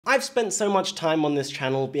I've spent so much time on this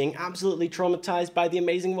channel being absolutely traumatized by the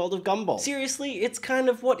amazing world of Gumball. Seriously, it's kind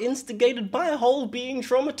of what instigated my whole being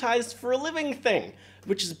traumatized for a living thing,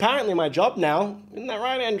 which is apparently my job now. Isn't that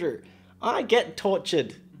right, Andrew? I get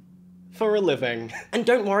tortured for a living. And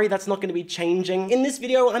don't worry, that's not going to be changing. In this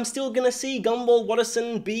video, I'm still going to see Gumball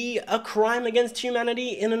Watterson be a crime against humanity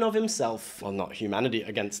in and of himself. Well, not humanity,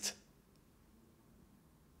 against...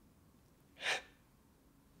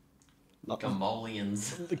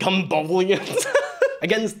 Gumballians. Gumballians.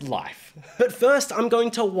 Against life. But first, I'm going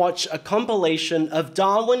to watch a compilation of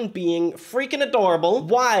Darwin being freaking adorable.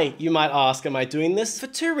 Why, you might ask, am I doing this? For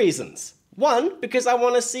two reasons. One, because I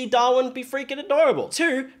want to see Darwin be freaking adorable.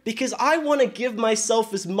 Two, because I want to give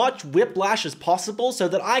myself as much whiplash as possible so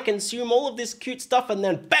that I consume all of this cute stuff and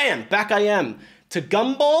then bam, back I am to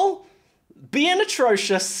Gumball being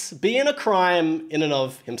atrocious, being a crime in and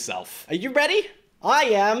of himself. Are you ready? I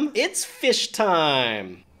am. It's fish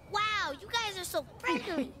time. Wow, you guys are so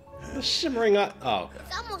friendly. The shimmering eye. Oh.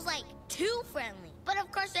 It's almost like too friendly. But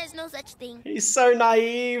of course there's no such thing. He's so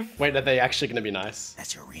naive. Wait, are they actually gonna be nice?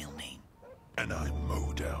 That's your real name. And I'm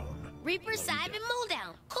Mowdown. Reaper Simon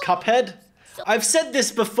Mowdown. Cool. Cuphead? I've said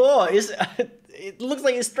this before. It looks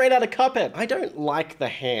like it's straight out of Cuphead. I don't like the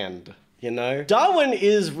hand, you know? Darwin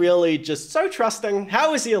is really just so trusting.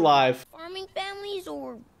 How is he alive? Farming families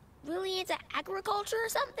or really into agriculture or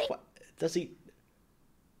something? What? Does he...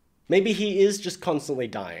 Maybe he is just constantly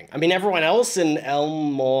dying. I mean, everyone else in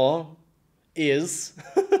Elmore is.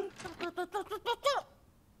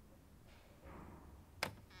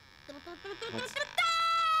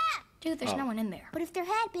 Dude, there's no one in there. But if there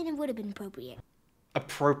had been, it would have been appropriate.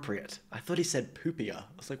 Appropriate. I thought he said poopia. I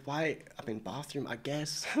was like, why? I mean, bathroom, I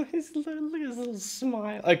guess. Look at his little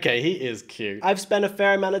smile. Okay, he is cute. I've spent a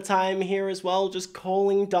fair amount of time here as well, just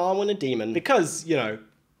calling Darwin a demon. Because, you know,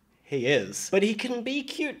 he is. But he can be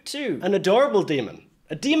cute too. An adorable demon.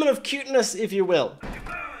 A demon of cuteness, if you will.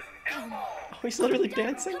 Oh, he's literally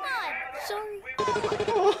dancing. Come on, sorry.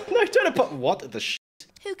 Oh, no, don't put what the shit.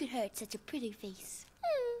 Who could hurt such a pretty face?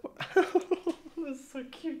 That's so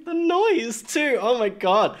cute. The noise too. Oh my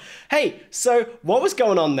god. Hey, so what was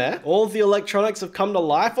going on there? All the electronics have come to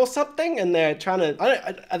life or something, and they're trying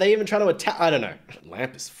to. Are they even trying to attack? I don't know. The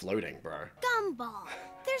lamp is floating, bro. Gumball.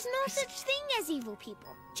 There's no such thing as evil people.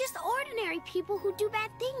 Just ordinary people who do bad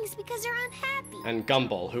things because they're unhappy. And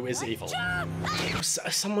Gumball, who is evil. Was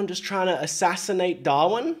someone just trying to assassinate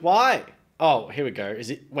Darwin? Why? Oh, here we go. Is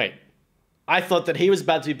it? Wait. I thought that he was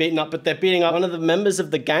about to be beaten up, but they're beating up one of the members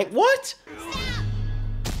of the gang. What? Stop.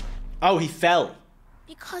 Oh, he fell.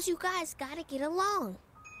 Because you guys gotta get along.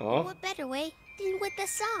 Oh. What better way than with the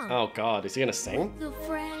song? Oh God, is he gonna sing? The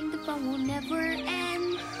friend, the fun will never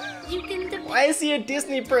end. You can. Why is he a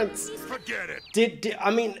Disney prince? Forget it. Did I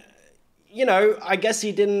mean, you know, I guess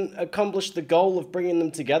he didn't accomplish the goal of bringing them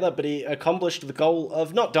together, but he accomplished the goal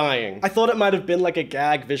of not dying. I thought it might have been like a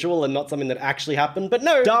gag visual and not something that actually happened, but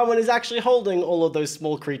no, Darwin is actually holding all of those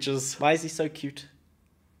small creatures. Why is he so cute?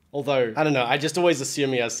 Although, I don't know, I just always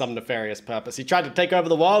assume he has some nefarious purpose. He tried to take over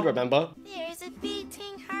the world, remember? There's a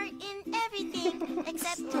beating heart in everything,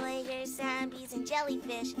 except players, zombies, and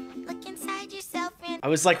jellyfish. Look inside yourself and I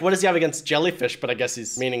was like, what does he have against jellyfish? But I guess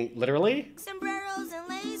he's meaning literally? sombreros and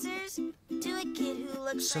lasers. To a kid who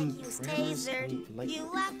looks like he was tasered.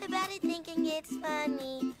 You laugh about it thinking it's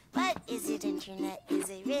funny. But is it internet? Is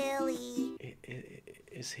it really?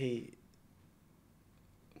 Is he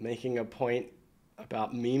making a point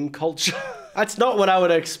about meme culture? That's not what I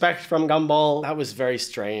would expect from Gumball. That was very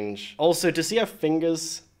strange. Also, does he have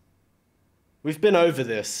fingers? We've been over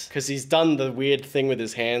this, because he's done the weird thing with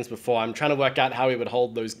his hands before. I'm trying to work out how he would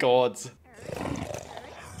hold those gourds.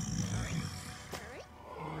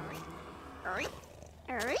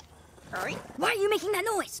 Why are you making that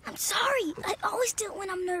noise? I'm sorry. I always do it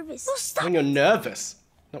when I'm nervous. Oh, stop. When you're nervous,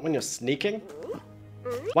 not when you're sneaking.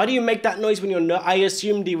 Why do you make that noise when you're I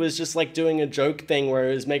assumed he was just like doing a joke thing where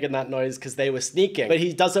he was making that noise because they were sneaking. But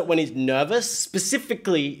he does it when he's nervous.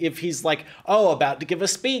 Specifically, if he's like, oh, about to give a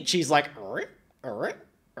speech, he's like,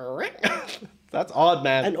 that's odd,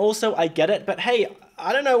 man. And also, I get it, but hey,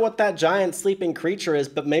 I don't know what that giant sleeping creature is,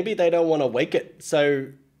 but maybe they don't want to wake it. So,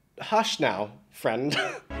 hush now, friend.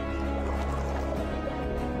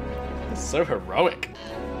 It's so heroic.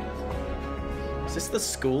 Is this the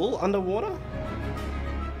school underwater?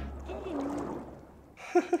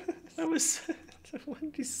 That was... Why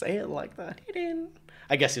did he say it like that?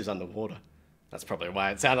 I guess he was underwater. That's probably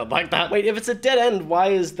why it sounded like that. Wait, if it's a dead end, why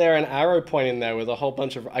is there an arrow pointing there with a whole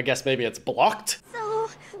bunch of... I guess maybe it's blocked? So,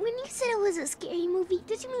 when you said it was a scary movie.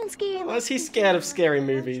 Did you mean scary? Was he scared of scary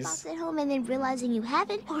movies? At home and then realizing you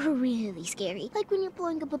haven't, or really scary, like when you're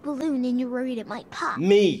blowing up a balloon and you're worried it might pop.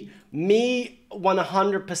 Me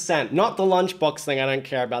 100%. Not the lunchbox thing, I don't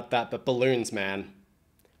care about that, but balloons, man.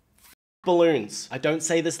 Balloons. I don't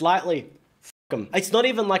say this lightly. Them. It's not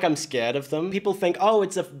even like I'm scared of them. People think, oh,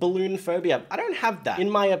 it's a balloon phobia. I don't have that. In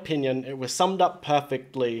my opinion, it was summed up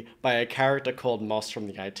perfectly by a character called Moss from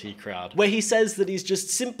the IT crowd, where he says that he's just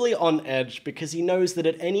simply on edge because he knows that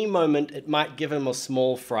at any moment it might give him a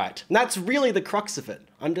small fright. And that's really the crux of it.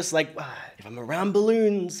 I'm just like, if I'm around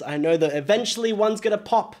balloons, I know that eventually one's gonna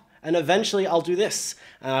pop, and eventually I'll do this,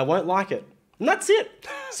 and I won't like it. And that's it.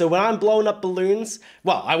 So when I'm blowing up balloons,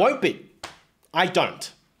 well, I won't be. I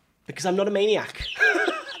don't. Because I'm not a maniac. A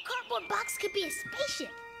cardboard box could be a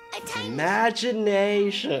spaceship. A tiny...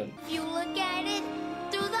 Imagination. If you look at it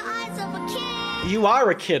through the eyes of a kid. You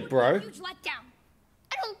are a kid, bro. Huge letdown.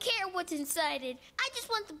 I don't care what's inside it. I just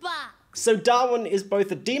want the box. So Darwin is both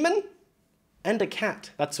a demon and a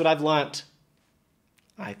cat. That's what I've learnt.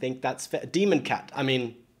 I think that's fair. Demon cat. I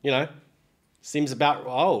mean, you know, seems about...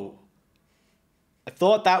 Oh. I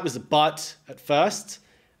thought that was a butt at first.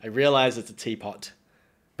 I realized it's a teapot.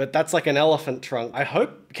 But that's like an elephant trunk. I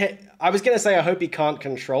hope... Okay, I was going to say I hope he can't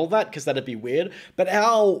control that because that'd be weird. But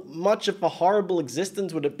how much of a horrible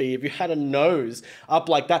existence would it be if you had a nose up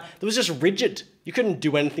like that? That was just rigid. You couldn't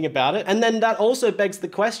do anything about it. And then that also begs the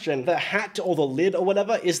question, the hat or the lid or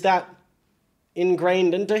whatever, is that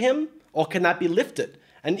ingrained into him? Or can that be lifted?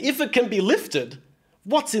 And if it can be lifted,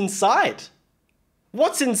 what's inside?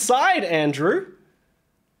 What's inside, Andrew?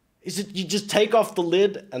 Is it you just take off the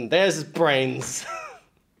lid and there's his brains?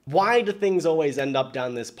 Why do things always end up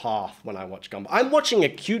down this path when I watch Gumball? I'm watching a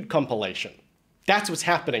cute compilation. That's what's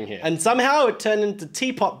happening here. And somehow it turned into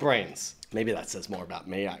teapot brains. Maybe that says more about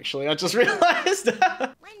me, actually. I just realized.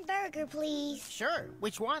 One burger, please. Sure.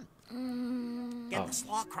 Which one? Get the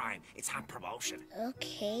slaw crime. It's on promotion.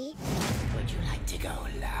 Okay. Would you like to go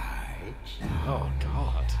large? Oh,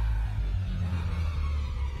 God.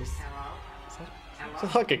 Is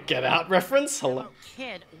that like a Get Out reference? Hello?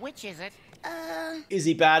 Kid, which is it? Is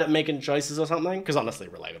he bad at making choices or something? Because honestly,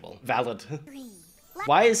 relatable. Valid. Green.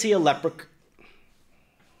 Why is he a leprechaun?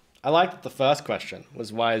 I like that the first question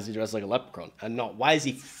was why is he dressed like a leprechaun? And not why is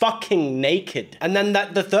he fucking naked? And then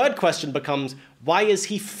the third question becomes why is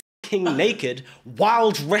he fucking naked while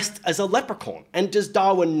dressed as a leprechaun? And does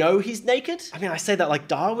Darwin know he's naked? I mean, I say that like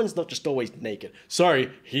Darwin's not just always naked.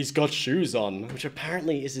 Sorry, he's got shoes on, which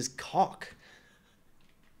apparently is his cock.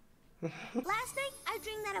 Last night, I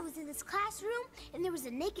dreamed that I was in this classroom and there was a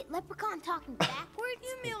naked leprechaun talking backwards.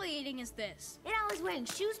 Humiliating is this? And I was wearing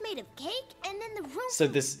shoes made of cake, and then the room So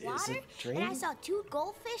filled this with water, is a dream? and I saw 2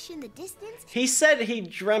 goldfish in the distance. He said he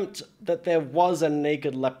dreamt that there was a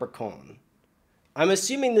naked leprechaun. I'm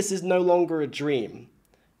assuming this is no longer a dream.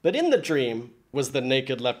 But in the dream was the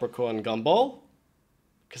naked leprechaun Gumball.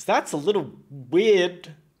 Because that's a little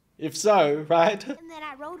weird, if so, right? And then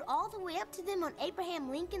I rode all the way up to them on Abraham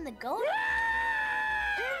Lincoln the goat.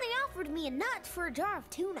 And then they offered me a nut for a jar of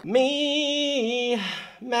tuna. Me,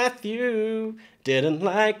 Matthew, didn't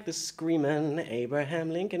like the screaming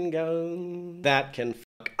Abraham Lincoln goat. That can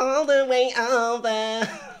fuck all the way over.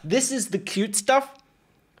 This is the cute stuff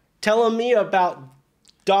telling me about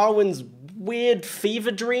Darwin's weird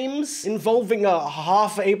fever dreams involving a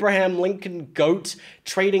half Abraham Lincoln goat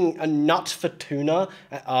trading a nut for tuna.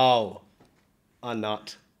 Oh, a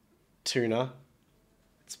nut. Tuna.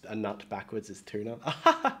 It's a nut backwards is tuna.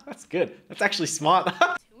 That's good. That's actually smart.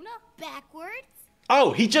 Tuna? Backwards?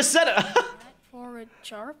 Oh, he just said it. For a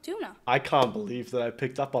jar of tuna. I can't believe that I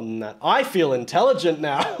picked up on that. I feel intelligent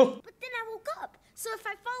now. But then I woke up. So if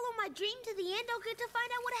I follow my dream to the end, I'll get to find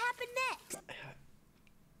out what happened next.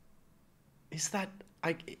 Is that...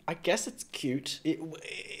 I guess it's cute.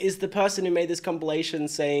 Is the person who made this compilation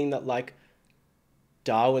saying that, like,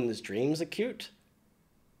 Darwin's dreams are cute?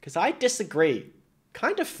 Because I disagree.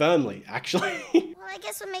 Kind of firmly, actually. Well, I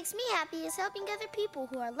guess what makes me happy is helping other people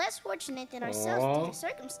who are less fortunate than ourselves due to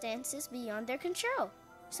circumstances beyond their control.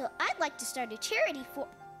 So I'd like to start a charity for...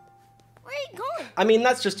 Where are you going? I mean,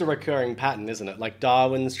 that's just a recurring pattern, isn't it? Like,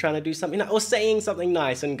 Darwin's trying to do something or saying something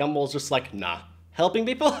nice, and Gumball's just like, nah. Helping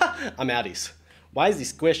people? I'm outies. Why is he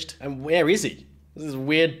squished? And where is he? This is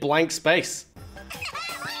weird blank space.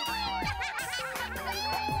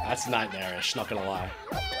 That's nightmarish, not gonna lie.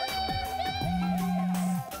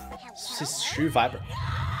 Is his shoe vibrate?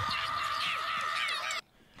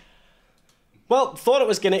 Well, thought it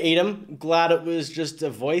was gonna eat him. Glad it was just a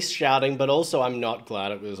voice shouting, but also I'm not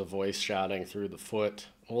glad it was a voice shouting through the foot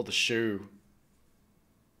or the shoe.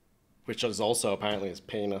 Which is also apparently his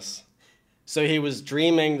penis. So he was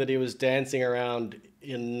dreaming that he was dancing around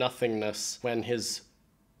in nothingness when his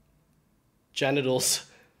genitals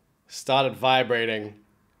started vibrating.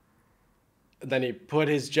 Then he put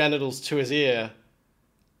his genitals to his ear,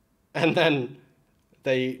 and then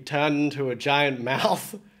they turned into a giant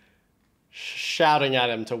mouth shouting at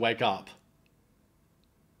him to wake up.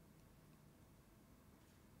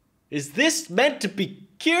 Is this meant to be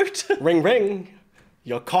cute? Ring ring.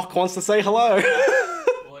 Your cock wants to say hello.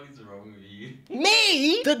 What is wrong with you?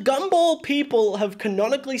 Me? The Gumball people have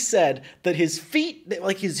canonically said that his feet,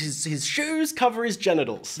 like his shoes cover his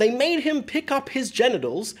genitals. They made him pick up his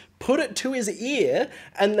genitals, put it to his ear,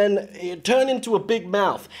 and then it turned into a big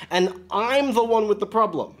mouth. And I'm the one with the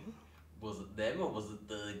problem. Was it them or was it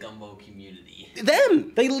the Gumball community?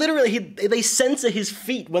 Them! They literally, they censor his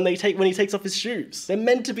feet when he takes off his shoes. They're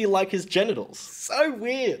meant to be like his genitals. So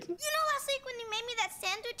weird. You know last week when you made me that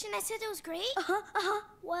sandwich and I said it was great?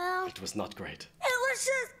 Well, It was not great. it was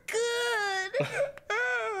just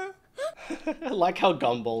good. I like how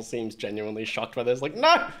Gumball seems genuinely shocked by this. Like,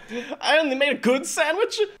 no! I only made a good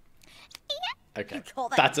sandwich! Okay, You call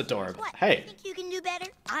that that's cute? adorable. What? Hey. Think you can do better?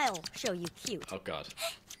 I'll show you cute. Oh god.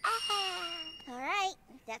 All right,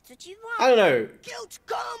 that's what you want. I don't know. Cute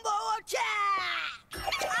combo attack!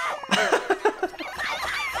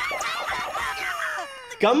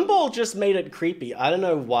 Gumball just made it creepy. I don't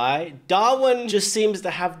know why. Darwin just seems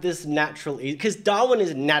to have this natural because Darwin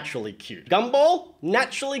is naturally cute. Gumball,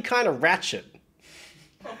 naturally kind of ratchet.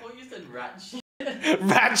 I thought you said rat shit.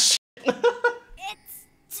 Ratchet. It's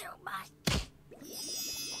too much.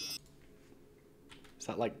 Is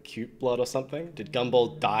that like cute blood or something? Did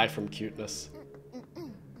Gumball die from cuteness? What are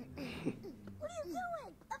you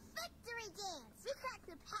doing? A victory dance! You cracked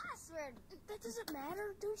the password! That doesn't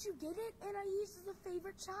matter. Don't you get it? And I used as a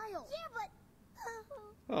favorite child. Yeah,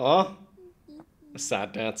 but... Aw. A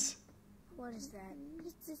sad dance. What is that?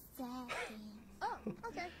 It's a sad dance. Oh,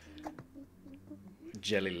 okay.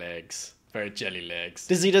 Jelly legs. Very jelly legs.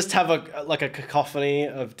 Does he just have a cacophony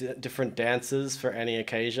of different dances for any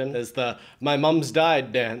occasion? There's the my mum's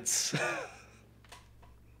died dance.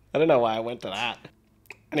 I don't know why I went to that.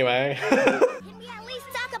 Anyway. Can we at least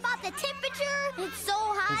talk about the temperature? It's so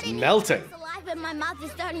hot It's in melting. here. It's alive and my mouth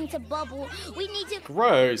is starting to bubble. We need to...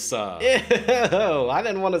 Gross. Ew, I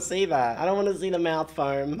didn't want to see that. I don't want to see the mouth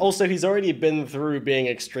foam. Also, he's already been through being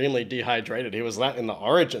extremely dehydrated. He was that in the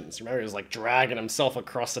Origins. Remember, he was like dragging himself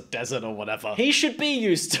across a desert or whatever. He should be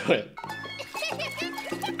used to it.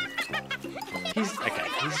 He's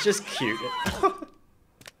just cute.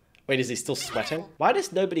 Wait, is he still sweating? Why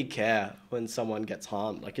does nobody care when someone gets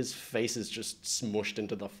harmed? Like, his face is just smushed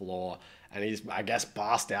into the floor, and he's, I guess,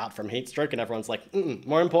 passed out from heat stroke, and everyone's like,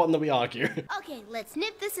 more important that we argue. Okay, let's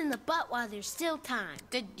nip this in the butt while there's still time.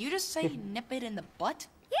 Did you just say nip it in the butt?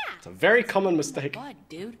 Yeah. It's a very common mistake. Butt,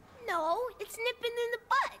 dude. No, it's nipping in the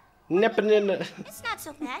butt. Nipping in the... It's not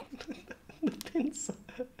so bad. the pins.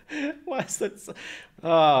 Why is that so...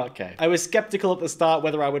 Oh, okay. I was skeptical at the start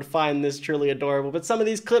whether I would find this truly adorable, but some of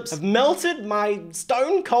these clips have melted my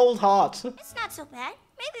stone cold heart. It's not so bad.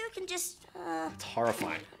 Maybe we can just, It's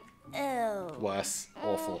horrifying. Oh. Worse.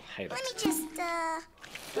 Awful. Hate Let me it. just,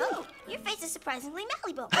 Oh, your face is surprisingly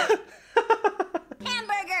malleable.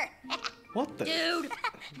 Hamburger! What the... Dude!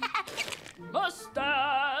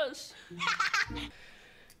 Mustache!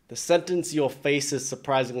 The sentence, your face is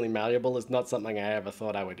surprisingly malleable, is not something I ever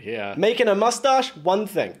thought I would hear. Making a mustache, one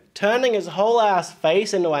thing. Turning his whole ass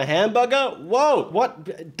face into a hamburger? Whoa,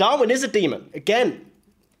 what? Darwin is a demon. Again.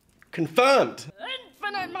 Confirmed.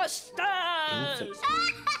 Infinite mustache!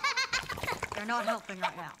 You're not helping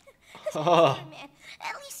right now. Oh. Man,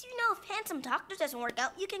 at least you know if handsome doctor doesn't work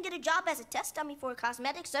out, you can get a job as a test dummy for a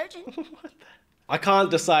cosmetic surgeon. I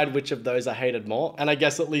can't decide which of those I hated more, and I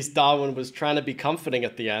guess at least Darwin was trying to be comforting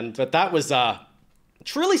at the end, but that was,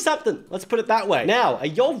 truly something, let's put it that way. Now, are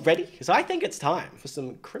y'all ready? Because I think it's time for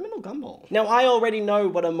some criminal gumball. Now, I already know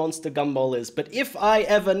what a monster gumball is, but if I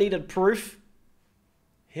ever needed proof,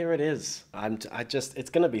 here it is. It's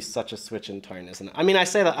gonna be such a switch in tone, isn't it? I mean, I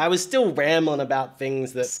say that, I was still rambling about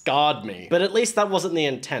things that scarred me, but at least that wasn't the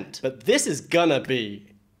intent. But this is gonna be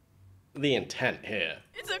the intent here.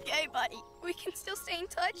 It's okay, buddy. We can still stay in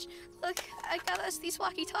touch. Look, I got us these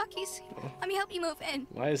walkie-talkies. Let me help you move in.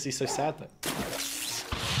 Why is he so sad then?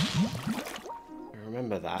 I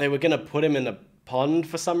remember that. They were gonna put him in a pond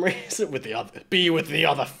for some reason with the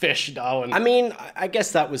other fish, Darwin. I mean, I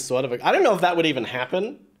guess that was sort of I don't know if that would even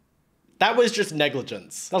happen. That was just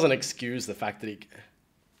negligence. Doesn't excuse the fact that he...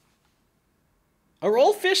 Are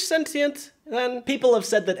all fish sentient? Then people have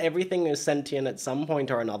said that everything is sentient at some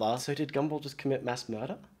point or another. So did Gumball just commit mass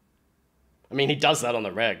murder? I mean, he does that on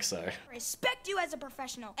the reg, so. Respect you as a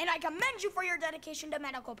professional, and I commend you for your dedication to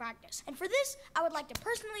medical practice. And for this, I would like to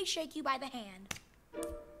personally shake you by the hand.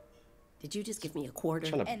 Did you just give me a quarter?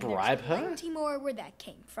 Trying to And bribe there's her? plenty more where that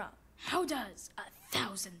came from. How does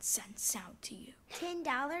 1,000 cents sound to you?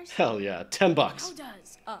 $10? Hell yeah, $10. How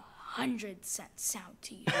does 100 cents sound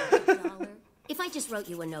to you? $1? If I just wrote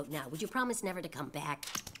you a note now, would you promise never to come back?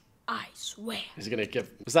 I swear. He's gonna give,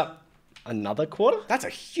 was that another quarter? That's a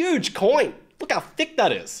huge coin. Look how thick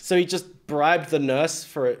that is. So he just bribed the nurse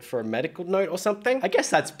for a medical note or something? I guess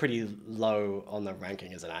that's pretty low on the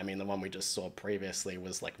ranking, isn't it? I mean, the one we just saw previously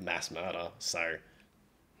was like mass murder, so.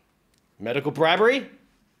 Medical bribery?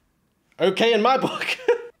 Okay in my book.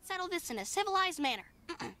 Settle this in a civilized manner.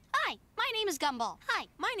 Hi, my name is Gumball. Hi,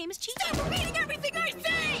 my name is Cheese. Stop repeating everything I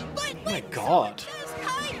say! But Oh my God. just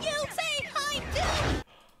hi, you say hi too!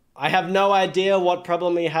 I have no idea what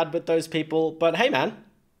problem he had with those people, but hey man,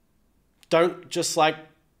 don't just like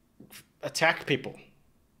attack people.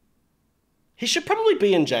 He should probably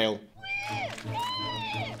be in jail.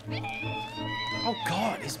 Oh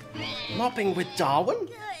God, he's mopping with Darwin? Good.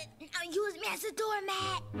 Now use me as a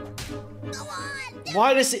doormat. Go on.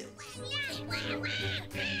 Why does it...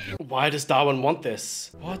 Why does Darwin want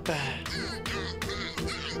this? What the...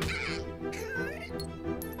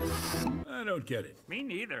 I don't get it. Me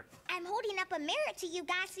neither. I'm holding up a mirror to you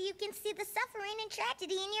guys so you can see the suffering and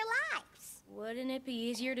tragedy in your lives. Wouldn't it be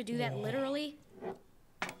easier to do that literally?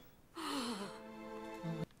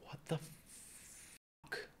 What the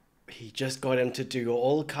fuck? He just got him to do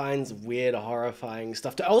all kinds of weird, horrifying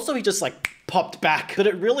stuff. Also, he just like popped back, but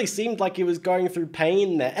it really seemed like he was going through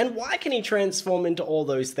pain there. And why can he transform into all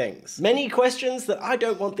those things? Many questions that I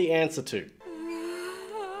don't want the answer to.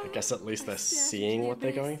 I guess at least they're seeing what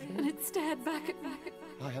they're going through. And it stared back at me.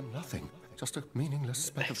 I am nothing, just a meaningless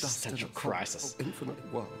speck of dust in a Existential crisis.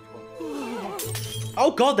 infinite world.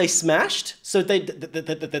 Oh God, they smashed? So they're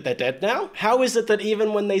dead now? How is it that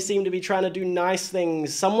even when they seem to be trying to do nice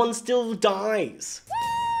things, someone still dies?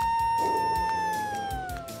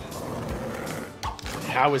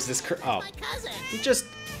 How is this oh. He just...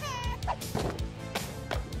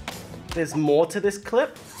 There's more to this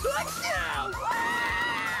clip?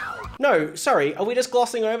 No, sorry, are we just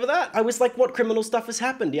glossing over that? I was like, what criminal stuff has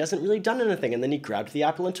happened? He hasn't really done anything. And then he grabbed the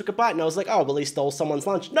apple and took a bite. And I was like, oh, well, he stole someone's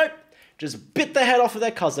lunch. Nope, just bit the head off of their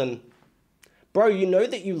cousin. Bro, you know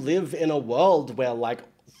that you live in a world where, like,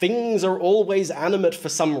 things are always animate for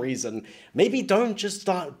some reason. Maybe don't just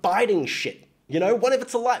start biting shit. You know, what if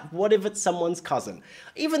it's what if it's someone's cousin?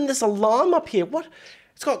 Even this alarm up here, what?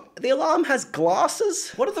 It's got, the alarm has glasses?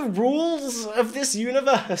 What are the rules of this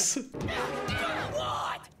universe?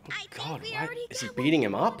 God, why is he beating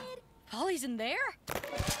him up? Polly's in there? Where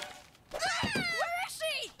is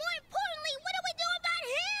she? More importantly, what do we do about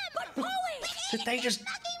him? But Polly! Did they just...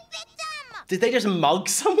 Fucking victim! Did they just mug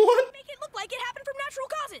someone? Make it look like it happened from natural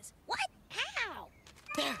causes. What? How?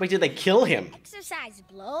 Wait, did they kill him? Exercise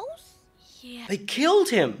blows? Yeah. They killed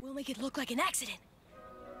him! We'll make it look like an accident.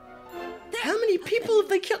 How many people have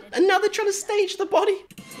they killed? And now they're trying to stage the body?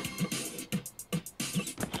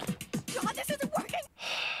 God, this isn't working!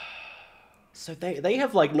 So they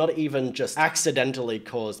have like not even just accidentally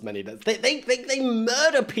caused many deaths. They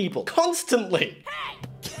murder people constantly. Hey,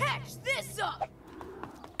 catch this up!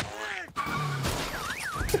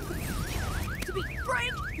 To be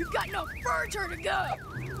frank, you've got no further to go.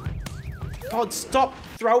 God, stop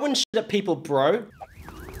throwing shit at people, bro.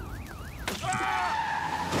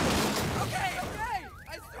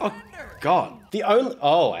 Oh, God. The only...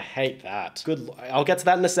 Oh, I hate that. Good... I'll get to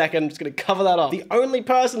that in a second. I'm just gonna cover that up. The only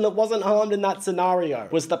person that wasn't harmed in that scenario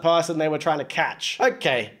was the person they were trying to catch.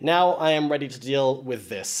 Okay, now I am ready to deal with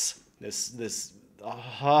this.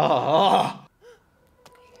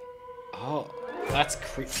 Oh, that's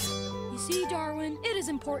creepy. You see, Darwin, it is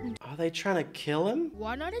important. Are they trying to kill him?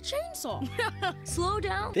 Why not a chainsaw? Slow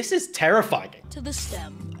down This is terrifying. to the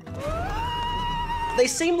stem. They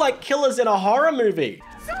seem like killers in a horror movie.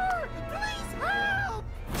 Sir, please help!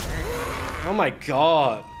 Oh my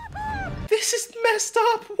God. This is messed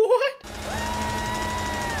up. What?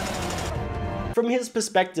 From his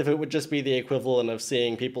perspective, it would just be the equivalent of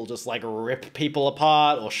seeing people just like rip people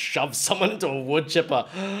apart or shove someone into a wood chipper.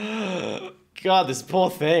 God, this poor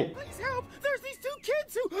thing. Please help! There's these two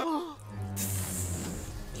kids who...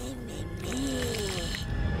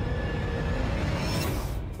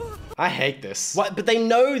 I hate this. What? But they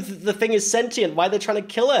know the thing is sentient. Why are they trying to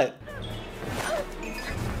kill it?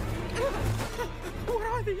 What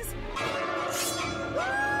are these?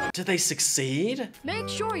 Do they succeed? Make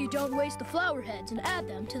sure you don't waste the flower heads and add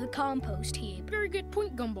them to the compost heap. Very good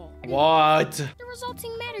point, Gumball. What? The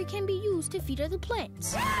resulting matter can be used to feed other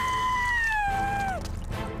plants.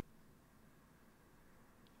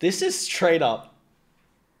 This is straight up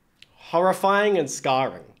horrifying and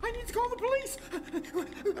scarring. I need to call the police.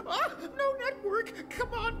 No network.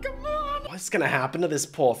 Come on, come on. What's gonna happen to this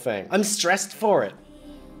poor thing? I'm stressed for it.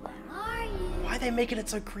 Where are you? Why are they making it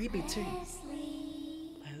so creepy too?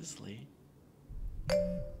 Leslie.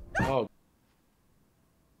 Oh.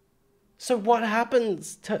 So what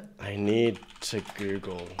happens to... I need to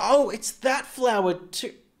Google. Oh, it's that flower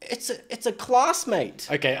too. It's a classmate.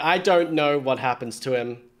 Okay, I don't know what happens to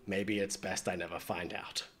him. Maybe it's best I never find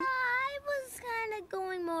out. I was kind of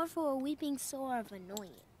going more for a weeping sore of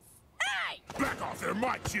annoyance. Back off, they're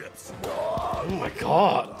my chips. Oh my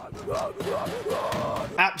god.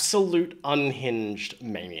 Absolute unhinged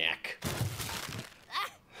maniac.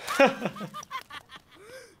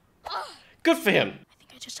 Good for him. I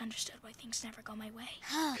think I just understood why things never go my way.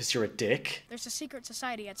 Because you're a dick. There's a secret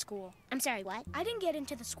society at school. I'm sorry, what? I didn't get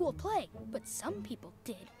into the school play, but some people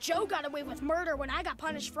did. Joe got away with murder when I got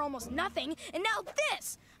punished for almost nothing, and now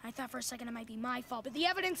this! I thought for a second it might be my fault, but the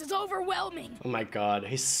evidence is overwhelming. Oh my god,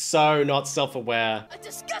 he's so not self-aware. A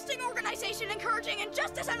disgusting organization encouraging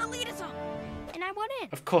injustice and elitism! And I want in.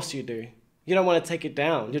 Of course you do. You don't want to take it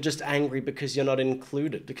down. You're just angry because you're not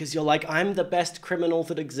included. Because you're like, I'm the best criminal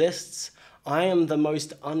that exists. I am the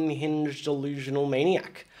most unhinged, delusional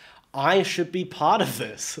maniac. I should be part of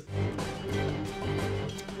this.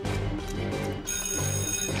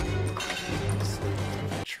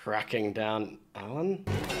 Tracking down Alan?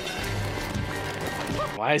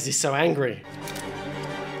 Why is he so angry?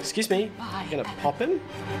 Excuse me, you gonna pop him?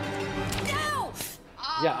 No!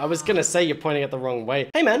 Yeah, I was gonna say you're pointing it the wrong way.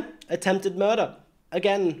 Hey man, attempted murder.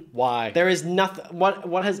 Again, why? There is nothing,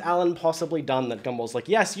 what has Alan possibly done that Gumball's like,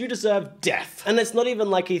 yes, you deserve death. And it's not even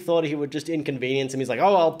like he thought he would just inconvenience him. He's like,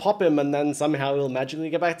 oh, I'll pop him and then somehow he'll magically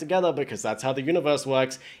get back together because that's how the universe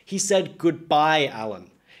works. He said goodbye,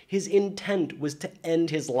 Alan. His intent was to end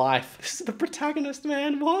his life. This is the protagonist,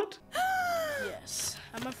 man, what? Yes,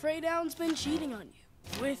 I'm afraid Alan's been cheating on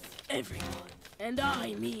you. With everyone. And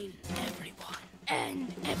I mean everyone.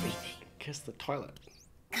 And everything. Kiss the toilet.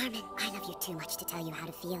 Carmen, I love you too much to tell you how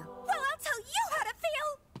to feel. Well, I'll tell you how to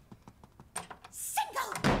feel!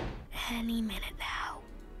 Single! Any minute now.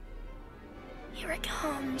 Here it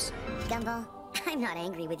comes. Gumball, I'm not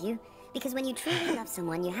angry with you. Because when you truly love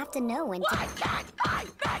someone, you have to know when to... Why can't I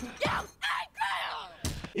make you angry?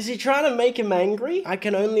 Is he trying to make him angry? I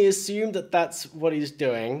can only assume that that's what he's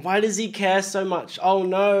doing. Why does he care so much? Oh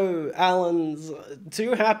no, Alan's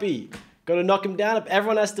too happy. Gotta knock him down.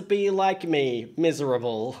 Everyone has to be like me,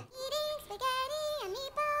 miserable. Eating spaghetti and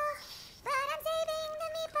meatballs, but I'm saving the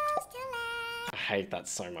meatballs till last. I hate that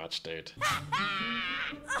so much, dude.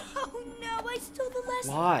 Oh no, I stole the last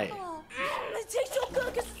Why? meatball. It tastes so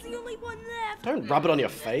good because it's the only one left. Don't rub it on your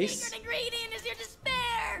face. The secret ingredient is your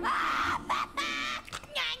despair.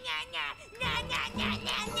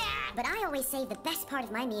 But I always save the best part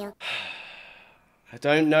of my meal. I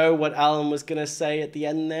don't know what Alan was gonna say at the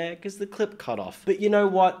end there, because the clip cut off. But you know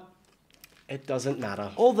what? It doesn't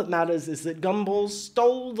matter. All that matters is that Gumball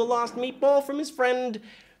stole the last meatball from his friend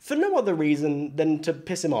for no other reason than to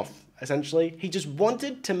piss him off, essentially. He just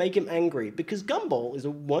wanted to make him angry, because Gumball is a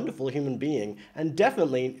wonderful human being, and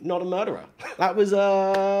definitely not a murderer. That was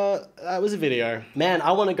a video. Man,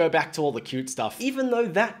 I want to go back to all the cute stuff. Even though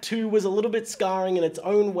that too was a little bit scarring in its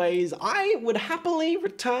own ways, I would happily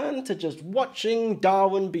return to just watching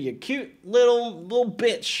Darwin be a cute little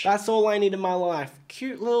bitch. That's all I need in my life.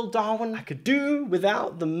 Cute little Darwin I could do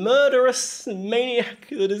without the murderous maniac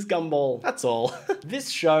that is Gumball. That's all. This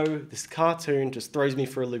show, this cartoon just throws me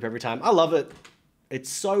for a loop every time. I love it. It's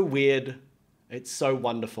so weird. It's so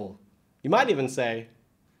wonderful. You might even say,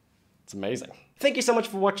 it's amazing. Thank you so much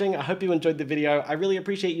for watching. I hope you enjoyed the video. I really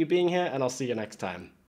appreciate you being here, and I'll see you next time.